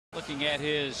Looking at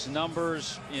his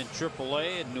numbers in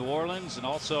AAA in New Orleans, and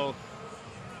also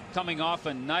coming off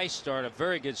a nice start, a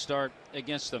very good start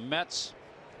against the Mets.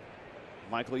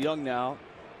 Michael Young now.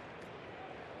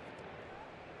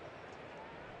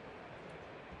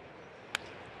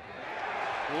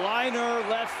 Liner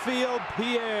left field.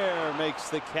 Pierre makes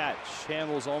the catch.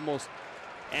 Hamels almost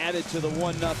added to the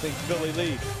 1-0 Philly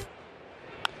lead.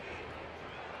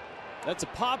 That's a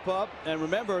pop-up, and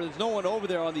remember, there's no one over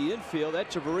there on the infield.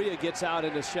 Echeverria gets out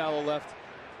into shallow left,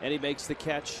 and he makes the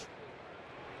catch.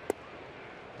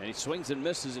 And he swings and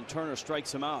misses, and Turner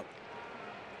strikes him out.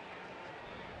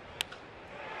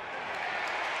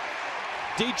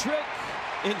 Dietrich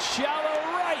in shallow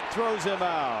right throws him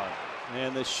out.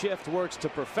 And the shift works to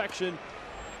perfection.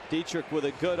 Dietrich with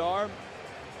a good arm.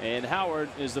 And Howard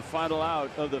is the final out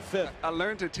of the fifth. I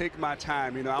learned to take my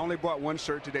time. You know, I only bought one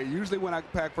shirt today. Usually when I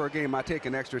pack for a game, I take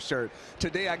an extra shirt.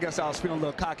 Today, I guess I was feeling a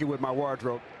little cocky with my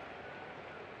wardrobe.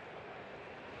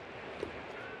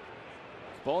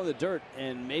 Ball in the dirt,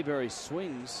 and Mayberry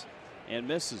swings and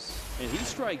misses. And he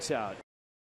strikes out.